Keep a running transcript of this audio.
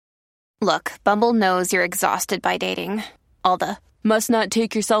Look, Bumble knows you're exhausted by dating. All the must not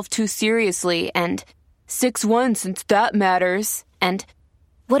take yourself too seriously and 6'1" since that matters. And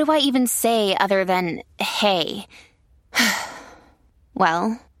what do I even say other than hey?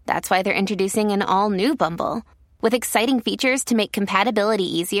 Well, that's why they're introducing an all-new Bumble with exciting features to make compatibility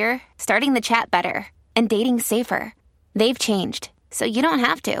easier, starting the chat better, and dating safer. They've changed, so you don't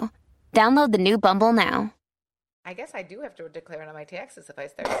have to. Download the new Bumble now. I guess I do have to declare on my taxes if I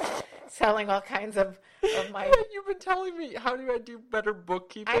start selling all kinds of my... You've been telling me, how do I do better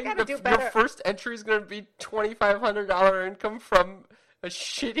bookkeeping? I gotta do better. Your first entry is going to be $2,500 income from a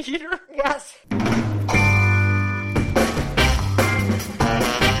shit eater? Yes.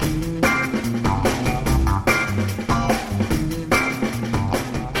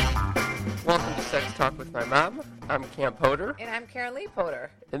 Welcome to Sex Talk with my mom. I'm Cam Potter. And I'm Karen Lee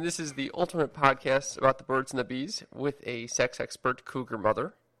Potter. And this is the ultimate podcast about the birds and the bees with a sex expert cougar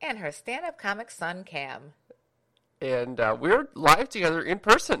mother. And her stand-up comic son, Cam. And we're live together in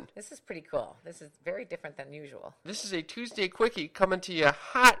person. This is pretty cool. This is very different than usual. This is a Tuesday quickie coming to you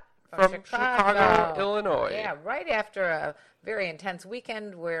hot from Chicago, Illinois. Yeah, right after a very intense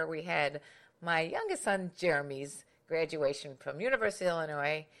weekend where we had my youngest son, Jeremy's graduation from University of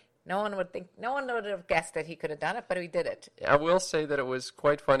Illinois. No one would have guessed that he could have done it, but he did it. I will say that it was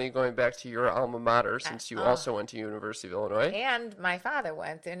quite funny going back to your alma mater since you also went to University of Illinois. And my father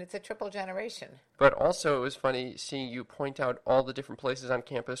went, and it's a triple generation. But also it was funny seeing you point out all the different places on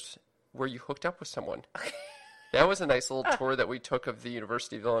campus where you hooked up with someone. That was a nice little tour that we took of the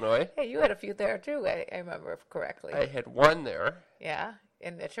University of Illinois. Hey, you had a few there too, I remember correctly. I had one there. Yeah,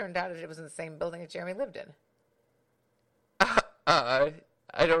 and it turned out it was in the same building that Jeremy lived in.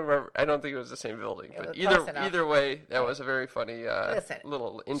 I don't remember. I don't think it was the same building. But either way, that was a very funny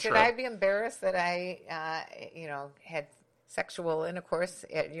little intro. Should I be embarrassed that I, had sexual intercourse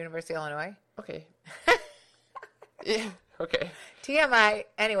at University of Illinois? Okay. Yeah, okay. TMI.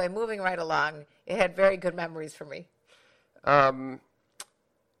 Anyway, moving right along. It had very good memories for me. I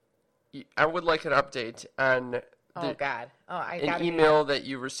would like an update on an email that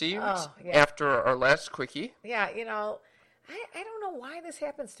you received after our last quickie. Yeah, I don't know why this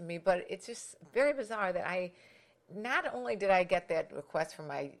happens to me, but it's just very bizarre that not only did I get that request for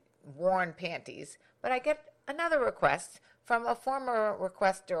my worn panties, but I get another request from a former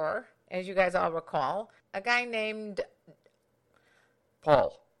requester, as you guys all recall, a guy named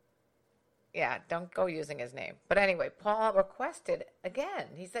Paul. Yeah, don't go using his name. But anyway, Paul requested again.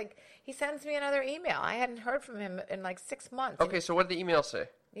 He's like, he sends me another email. I hadn't heard from him in like 6 months. Okay, so what did the email say?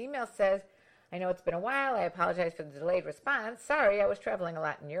 The email says, I know it's been a while. I apologize for the delayed response. Sorry, I was traveling a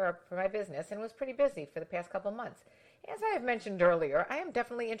lot in Europe for my business and was pretty busy for the past couple months. As I have mentioned earlier, I am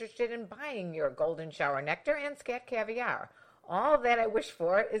definitely interested in buying your golden shower nectar and scat caviar. All that I wish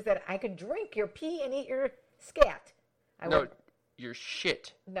for is that I could drink your pee and eat your scat. Your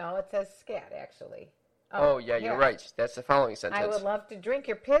shit. No, it says scat, actually. Oh, yeah, you're right. That's the following sentence. I would love to drink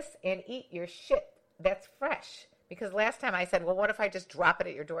your piss and eat your shit. That's fresh. Because last time I said, well, what if I just drop it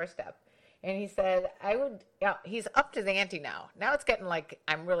at your doorstep? And he said, I would, he's up to the ante now. Now it's getting like,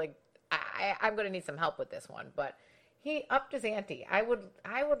 I'm going to need some help with this one. But he upped his ante. I would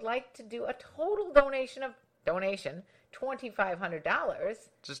like to do a total donation, $2,500.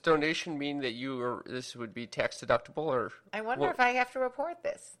 Does donation mean that this would be tax deductible, or? I wonder if I have to report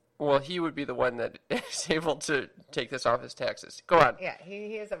this. Well, he would be the one that is able to take this off his taxes. Go on. Yeah,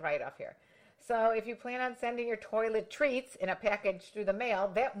 he has a write-off here. So if you plan on sending your toilet treats in a package through the mail,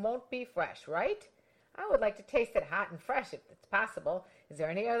 that won't be fresh, right? I would like to taste it hot and fresh if it's possible. Is there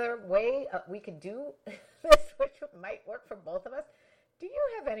any other way we could do this which might work for both of us? Do you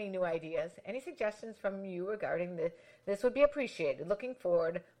have any new ideas? Any suggestions from you regarding this would be appreciated. Looking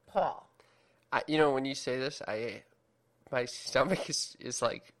forward, Paul. When you say this, my stomach is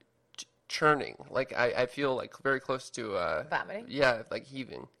like churning. Like I feel like very close to vomiting. Yeah, like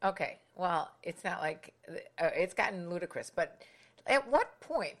heaving. Okay, well, it's not like it's gotten ludicrous. But at what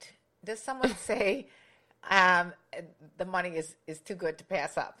point does someone say the money is too good to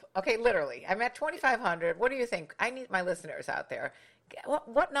pass up? Okay, literally, I'm at $2,500. What do you think? I need my listeners out there.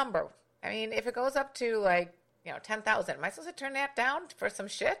 What number? I mean, if it goes up to like $10,000, am I supposed to turn that down for some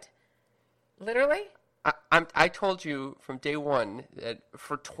shit? Literally. I told you from day one that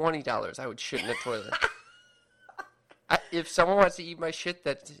for $20 I would shit in the toilet. If someone wants to eat my shit,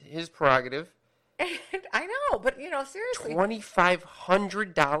 that's his prerogative. I know, but seriously,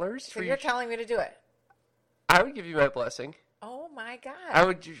 $2,500. So you're telling me to do it? I would give you my blessing. Oh my God! I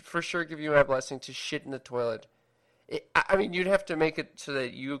would for sure give you my blessing to shit in the toilet. I mean, you'd have to make it so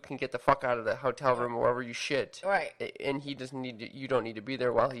that you can get the fuck out of the hotel room or wherever you shit. Right. And he doesn't need to, you don't need to be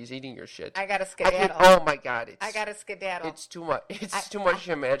there while he's eating your shit. I gotta skedaddle. Oh my God. I gotta skedaddle. It's too much. It's too much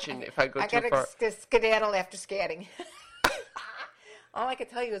to imagine if I go too far. I gotta skedaddle after scatting. All I can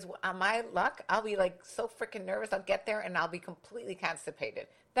tell you is, on my luck, I'll be like so freaking nervous. I'll get there and I'll be completely constipated.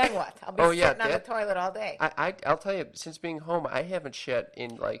 Then what? I'll be sitting on the toilet all day. I'll tell you, since being home, I haven't shat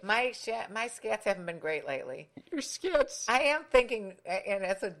in like... My scats haven't been great lately. Your scats? I am thinking, and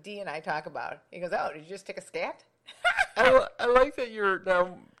that's what Dee and I talk about. He goes, oh, did you just take a scat? I like that you're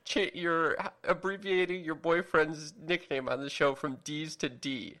now you're abbreviating your boyfriend's nickname on the show from D's to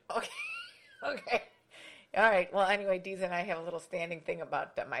D. Okay. All right. Well, anyway, Deez and I have a little standing thing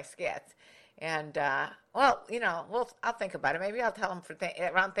about my scats. And, well, you know, I'll think about it. Maybe I'll tell him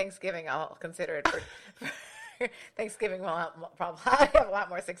around Thanksgiving. I'll consider it for Thanksgiving. I'll probably have a lot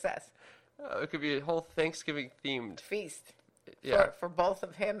more success. It could be a whole Thanksgiving themed feast. Yeah. For both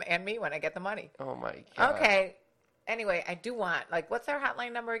of him and me when I get the money. Oh, my God. Okay. Anyway, I do want, what's our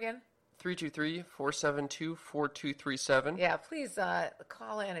hotline number again? 323-472-4237. Yeah, please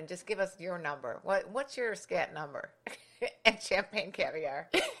call in and just give us your number. What's your scat number? And champagne caviar.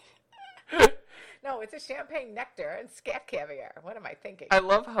 No, it's a champagne nectar and scat caviar. What am I thinking? I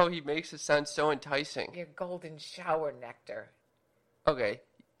love how he makes it sound so enticing. Your golden shower nectar. Okay.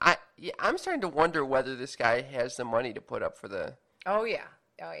 I'm starting to wonder whether this guy has the money to put up for the... Oh, yeah.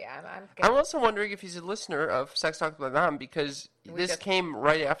 I'm also wondering if he's a listener of Sex Talk with My Mom, because this came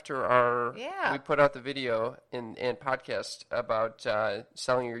right after we put out the video and podcast about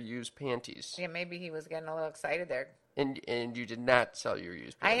selling your used panties. Yeah, maybe he was getting a little excited there. And you did not sell your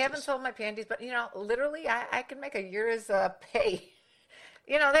used panties. I haven't sold my panties, but, you know, literally I can make a year's pay.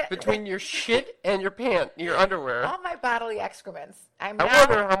 You know that between your shit and your underwear. All my bodily excrements. I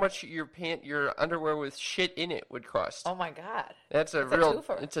wonder how much your underwear with shit in it would cost. Oh my God, it's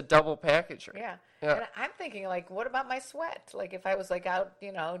a double package. Yeah. And I'm thinking, what about my sweat? Like if I was out,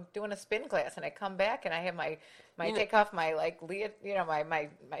 doing a spin class, and I come back and I have my take off my my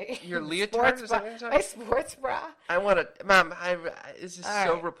your leotard, my sports bra. I want to, Mom. This is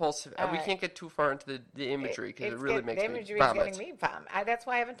so repulsive. We can't get too far into the imagery because it really makes me vomit. The imagery is getting me vomit. That's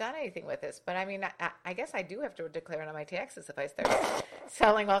why I haven't done anything with this. But I mean, I guess I do have to declare it on my taxes if I start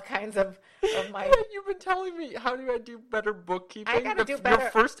selling all kinds of my. You've been telling me, how do I do better bookkeeping? I gotta do better.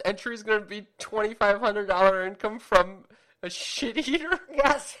 Your first entry is going to be $2,500 income from a shit eater?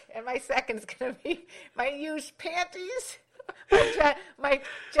 Yes, and my second's going to be my used panties, my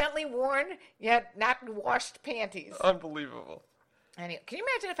gently worn yet not washed panties. Unbelievable. Anyway, can you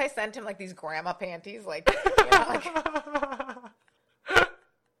imagine if I sent him these grandma panties? Or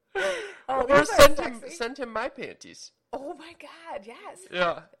send him my panties. Oh my God, yes.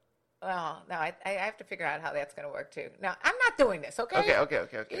 Yeah. Well, no, I have to figure out how that's going to work, too. Now, I'm not doing this, okay? Okay.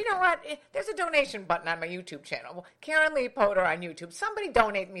 You know what? There's a donation button on my YouTube channel. Karen Lee Potter on YouTube. Somebody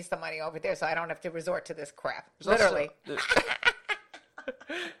donate me some money over there so I don't have to resort to this crap. Literally.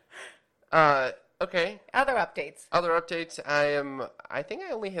 Okay. Other updates. I think I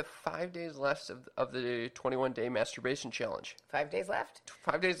only have 5 days left of the 21-day masturbation challenge. 5 days left?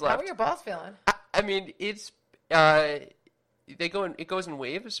 5 days left. How are your balls feeling? I mean, it's... It goes in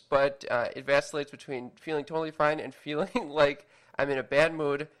waves, but it vacillates between feeling totally fine and feeling like I'm in a bad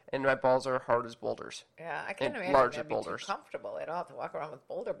mood and my balls are hard as boulders. Yeah, I can't imagine large that'd be too comfortable at all to walk around with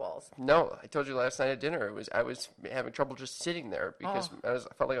boulder balls. No, I told you last night at dinner I was having trouble just sitting there because I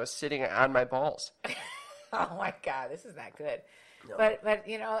felt like I was sitting on my balls. Oh my God, this is not good. No. But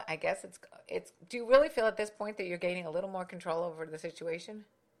I guess it's. Do you really feel at this point that you're gaining a little more control over the situation?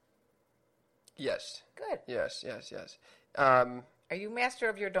 Yes. Good. Yes. Are you master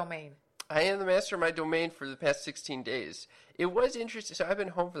of your domain? I am the master of my domain for the past 16 days. It was interesting. So I've been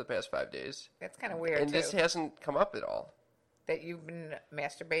home for the past 5 days. That's kind of weird, and this hasn't come up at all. That you've been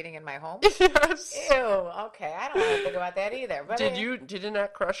masturbating in my home? Yes. Ew. Okay, I don't want to think about that either. But did it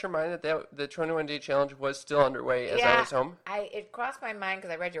not cross your mind that the 21-day challenge was still underway as I was home? It crossed my mind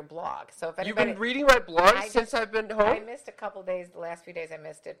because I read your blog. So if you've been reading my blog since I've been home? I missed a couple days. The last few days I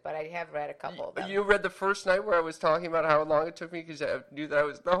missed it, but I have read a couple of them. You read the first night where I was talking about how long it took me because I knew that I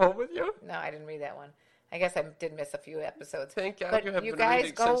was not home with you? No, I didn't read that one. I guess I did miss a few episodes. Thank God but you have been guys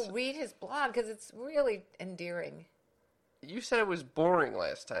reading go read his blog because it's really endearing. You said it was boring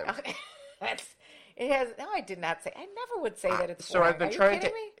last time. It has. No, I did not say. I never would say that it's so boring. I've been Are trying you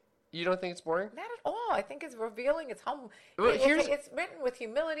kidding me? You don't think it's boring? Not at all. I think it's revealing. It's humble. It's written with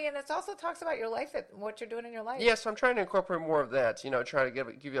humility, and it also talks about your life, what you're doing in your life. Yeah, so I'm trying to incorporate more of that. Try to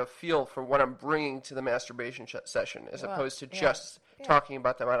give you a feel for what I'm bringing to the masturbation session, as opposed to just talking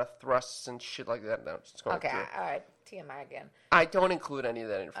about the amount of thrusts and shit like that. No, it's going through. All right. TMI again. I don't include any of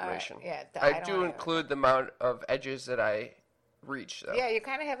that information. I do include the amount of edges that I reach, though. Yeah, you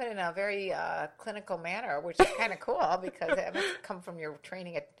kind of have it in a very clinical manner, which is kind of cool because it must come from your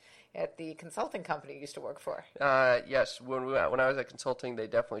training at the consulting company you used to work for. Yes, when I was at consulting, they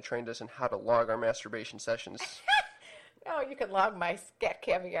definitely trained us in how to log our masturbation sessions. You can log my Scat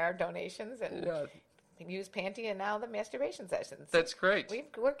Caviar donations and use Panty and now the masturbation sessions. That's great.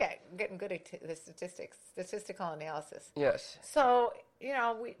 We're getting good at the statistical analysis. Yes. So,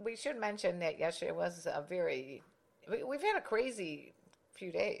 we should mention that yesterday was we've had a crazy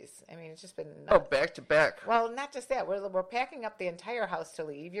few days. I mean, it's just been nuts. Oh, back to back. Well, not just that. We're packing up the entire house to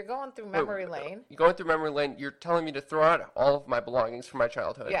leave. You're going through memory lane. You're going through memory lane. You're telling me to throw out all of my belongings from my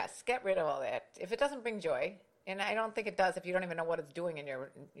childhood. Yes, get rid of all that. If it doesn't bring joy, and I don't think it does if you don't even know what it's doing in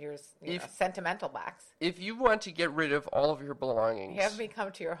your sentimental box. If you want to get rid of all of your belongings, have me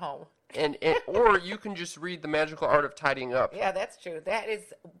come to your home. Or you can just read The Magical Art of Tidying Up. Yeah, that's true. That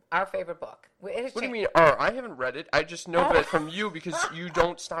is our favorite book. What do you mean, I haven't read it. I just know that from you because you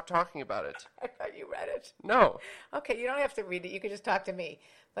don't stop talking about it. I thought you read it. No. Okay, you don't have to read it. You can just talk to me.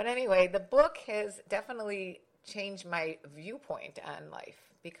 But anyway, the book has definitely changed my viewpoint on life.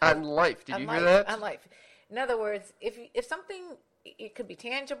 On life? Did you hear that? On life. In other words, if something, it could be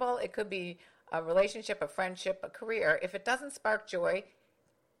tangible, it could be a relationship, a friendship, a career. If it doesn't spark joy,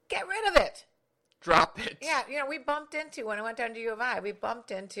 get rid of it. Drop it. Yeah, we bumped into, when I went down to U of I, we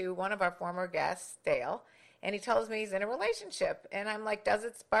bumped into one of our former guests, Dale, and he tells me he's in a relationship. And I'm like, does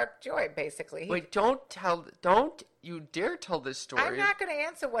it spark joy, basically? Wait, don't you dare tell this story. I'm not going to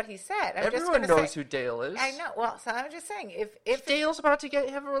answer what he said. Everyone knows who Dale is. I know. Well, so I'm just saying, if Dale's about to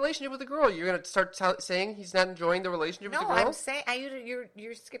have a relationship with a girl, you're going to start saying he's not enjoying the relationship with the girl? No, I'm saying,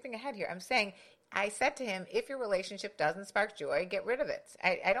 you're skipping ahead here. I'm saying, I said to him, if your relationship doesn't spark joy, get rid of it.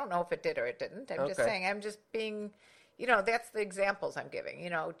 I don't know if it did or it didn't. I'm just saying, I'm just being, that's the examples I'm giving.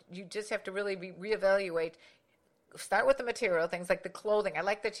 You just have to really reevaluate. Start with the material, things like the clothing. I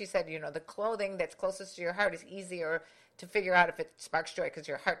like that she said, the clothing that's closest to your heart is easier to figure out if it sparks joy because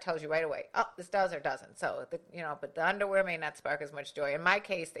your heart tells you right away, oh, this does or doesn't. So, but the underwear may not spark as much joy. In my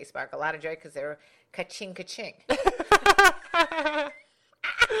case, they spark a lot of joy because they're ka-ching, ka-ching.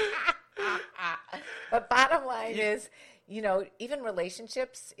 But bottom line is, even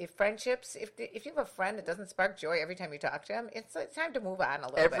relationships, friendships, if you have a friend that doesn't spark joy every time you talk to him, it's time to move on a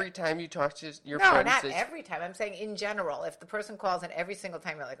little bit. Every time you talk to your friend? No, not every time. I'm saying in general. If the person calls and every single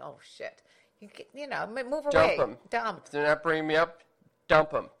time you're like, oh, shit. Move away. Dump them. Dump. If they're not bringing me up,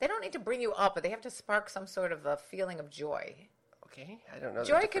 dump them. They don't need to bring you up, but they have to spark some sort of a feeling of joy. Okay, I don't know.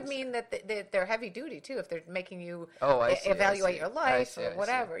 Joy could mean that they're heavy duty too. If they're making you evaluate your life or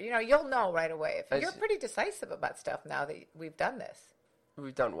whatever, you'll know right away. You're pretty decisive about stuff now that we've done this.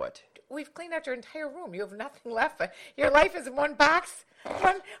 We've done what? We've cleaned out your entire room. You have nothing left. Your life is in one box,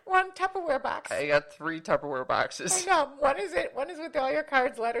 one Tupperware box. I got 3 Tupperware boxes. I know. One is with all your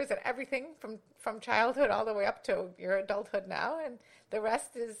cards, letters, and everything from childhood all the way up to your adulthood now, and the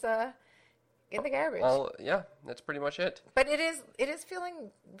rest is. In the garbage. Well, yeah, that's pretty much it. But it is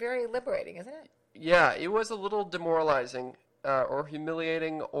feeling very liberating, isn't it? Yeah, it was a little demoralizing or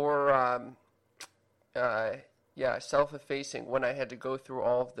humiliating or, self-effacing when I had to go through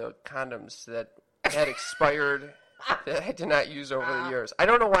all of the condoms that had expired that I did not use over the years. I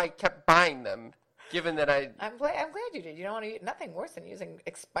don't know why I kept buying them, given that I'm glad you did. You don't want to use nothing worse than using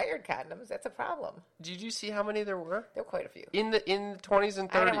expired condoms. That's a problem. Did you see how many there were? There were quite a few. In the 20s and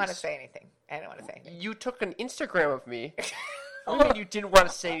 30s. I didn't want to say anything. You took an Instagram of me. What do you mean you didn't want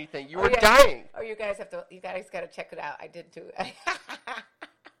to say anything? You were dying. Oh, you guys got to check it out. I did too.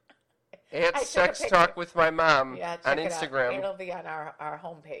 At Sex Talk with My Mom on Instagram. It'll be on our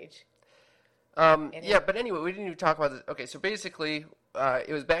homepage. But anyway, we didn't even talk about this. Okay, so basically,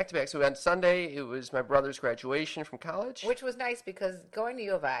 it was back-to-back. So on Sunday, it was my brother's graduation from college. Which was nice because going to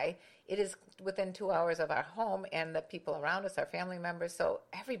U of I, it is within 2 hours of our home and the people around us, our family members, so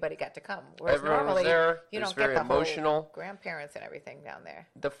everybody got to come. Whereas everyone normally, was there. You it was don't very get the emotional. Whole grandparents and everything down there.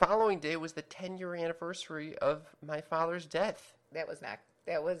 The following day was the 10-year anniversary of my father's death. That was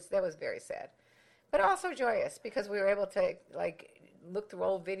very sad. But also joyous because we were able to, look through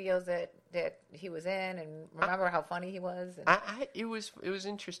old videos that he was in and remember how funny he was. And it was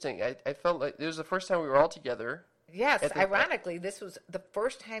interesting. I felt like it was the first time we were all together. Yes, ironically, this was the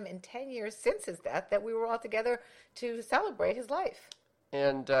first time in 10 years since his death that we were all together to celebrate his life.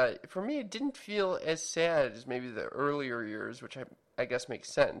 And for me, it didn't feel as sad as maybe the earlier years, which I guess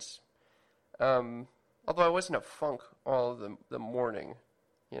makes sense. Although I was in a funk all of the morning,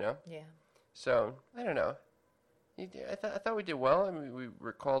 Yeah. So, I don't know. I thought we did well. I mean, we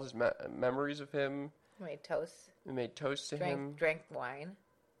recalled his memories of him. We made toast. We made toast to him. Drank wine.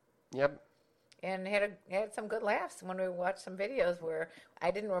 Yep. And had some good laughs when we watched some videos where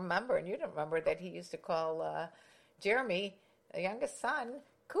I didn't remember, and you didn't remember, that he used to call Jeremy, the youngest son,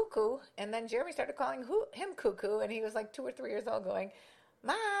 Cuckoo, and then Jeremy started calling him Cuckoo, and he was like 2 or 3 years old going,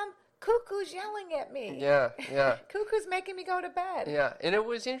 Mom, Cuckoo's yelling at me. Yeah. Cuckoo's making me go to bed. Yeah, and it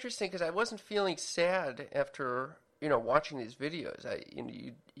was interesting because I wasn't feeling sad after, watching these videos.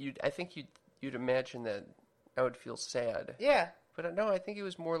 I think you'd imagine that I would feel sad. Yeah. But no, I think it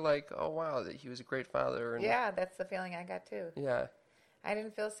was more like, oh, wow, that he was a great father. And yeah, that's the feeling I got, too. Yeah. I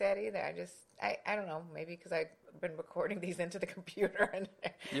didn't feel sad either. I don't know, maybe because I've been recording these into the computer, and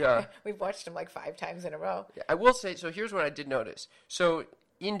we've watched them like 5 times in a row. Yeah, I will say, so here's what I did notice. So,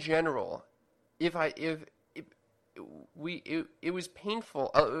 in general, it was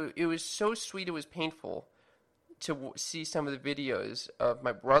painful. It was so sweet it was painful to see some of the videos of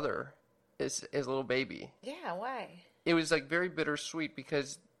my brother as a little baby. Yeah, why? It was like very bittersweet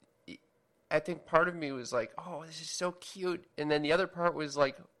because I think part of me was like, oh, this is so cute. And then the other part was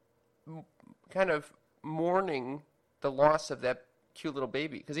like kind of mourning the loss of that cute little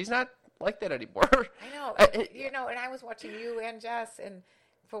baby because he's not like that anymore. I know. And I was watching you and Jess, and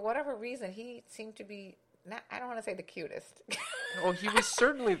for whatever reason, he seemed to be, I don't want to say the cutest. Oh, he was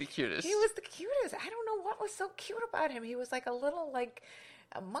certainly the cutest. He was the cutest. I don't know what was so cute about him. He was like a little, like,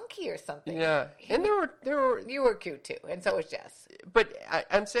 a monkey or something. Yeah. And there were... You were cute, too, and so was Jess. But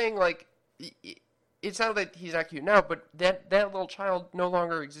I'm saying, like, it's not that he's not cute now, but that little child no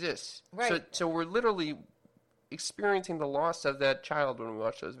longer exists. Right. So we're literally experiencing the loss of that child when we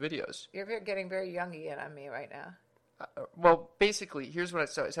watch those videos. You're getting very Jungian on me right now. Well, basically, here's what I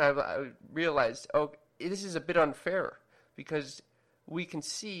saw. So I realized, this is a bit unfair because we can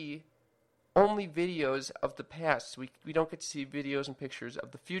see only videos of the past. We don't get to see videos and pictures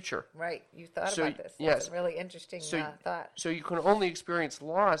of the future. Right. You thought about this. That's a really interesting thought. So you can only experience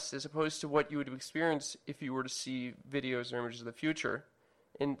loss as opposed to what you would experience if you were to see videos or images of the future.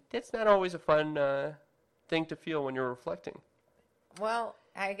 And that's not always a fun thing to feel when you're reflecting. Well,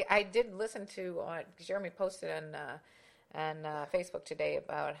 I did listen to Jeremy posted on Facebook today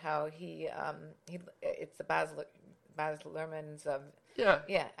about how it's the Baz Luhrmann's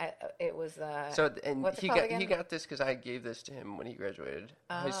it was. He got this because I gave this to him when he graduated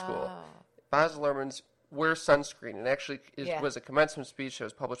high school. Baz Luhrmann's "Wear Sunscreen," and actually was a commencement speech that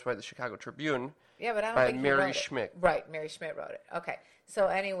was published by the Chicago Tribune. Yeah, but I don't by think Mary Schmidt. Right, Mary Schmidt wrote it. Okay, so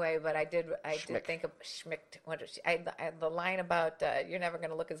anyway, but I did think of Schmidt. The line about you're never going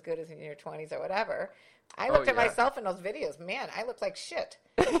to look as good as in your 20s or whatever. I looked at myself in those videos. Man, I look like shit.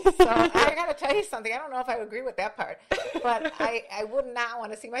 So I got to tell you something. I don't know if I would agree with that part, but I would not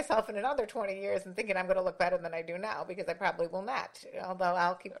want to see myself in another 20 years and thinking I'm going to look better than I do now because I probably will not. Although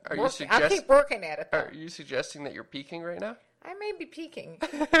I'll keep working at it. Though. Are you suggesting that you're peaking right now? I may be peaking,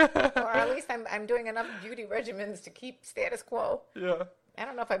 or at least I'm doing enough beauty regimens to keep status quo. Yeah. I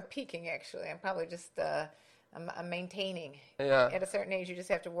don't know if I'm peaking actually. I'm probably just I'm maintaining. Yeah. At a certain age, you just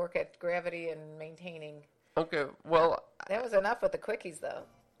have to work at gravity and maintaining. Okay, well... That was enough with the quickies, though.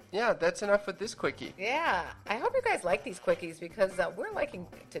 Yeah, that's enough with this quickie. Yeah. I hope you guys like these quickies because we're liking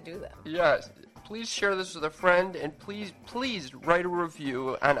to do them. Yes. Please share this with a friend, and please write a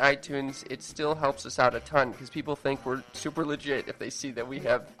review on iTunes. It still helps us out a ton because people think we're super legit if they see that we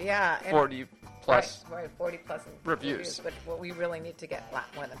have 40 plus 40 plus reviews. But we really need to get a lot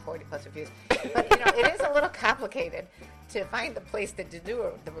more than 40 plus reviews. But it is a little complicated to find the place to do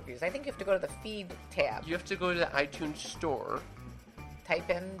the reviews. I think you have to go to the feed tab. You have to go to the iTunes store. Type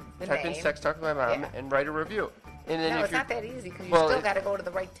in Sex Talk with My Mom and write a review. And then it's not that easy because you still got to go to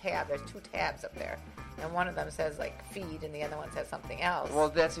the right tab. There's 2 tabs up there. And one of them says, like, feed, and the other one says something else. Well,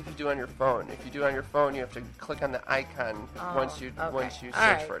 that's if you do on your phone. If you do on your phone, you have to click on the icon once you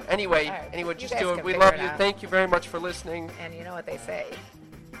search for it. Anyway, just do it. We love you. Thank you very much for listening. And you know what they say.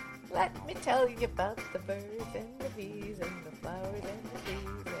 Let me tell you about the birds and the bees and the flowers and the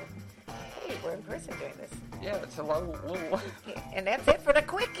trees. And hey, we're in person doing this. Yeah, it's a long little... And that's it for the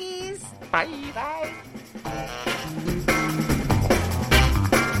quickies. Bye. Bye.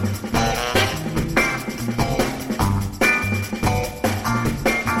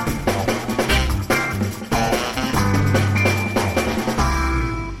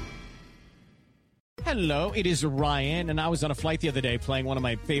 Hello, it is Ryan, and I was on a flight the other day playing one of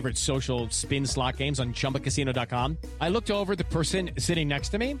my favorite social spin slot games on ChumbaCasino.com. I looked over at the person sitting next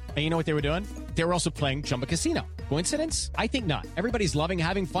to me, and you know what they were doing? They were also playing Chumba Casino. Coincidence? I think not. Everybody's loving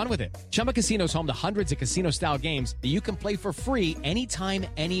having fun with it. Chumba Casino is home to hundreds of casino-style games that you can play for free anytime,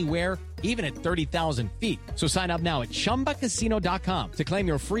 anywhere, even at 30,000 feet. So sign up now at ChumbaCasino.com to claim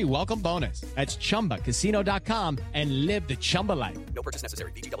your free welcome bonus. That's ChumbaCasino.com and live the Chumba life. No purchase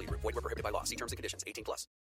necessary. VGW. Void where prohibited by law. See terms and conditions. 18+.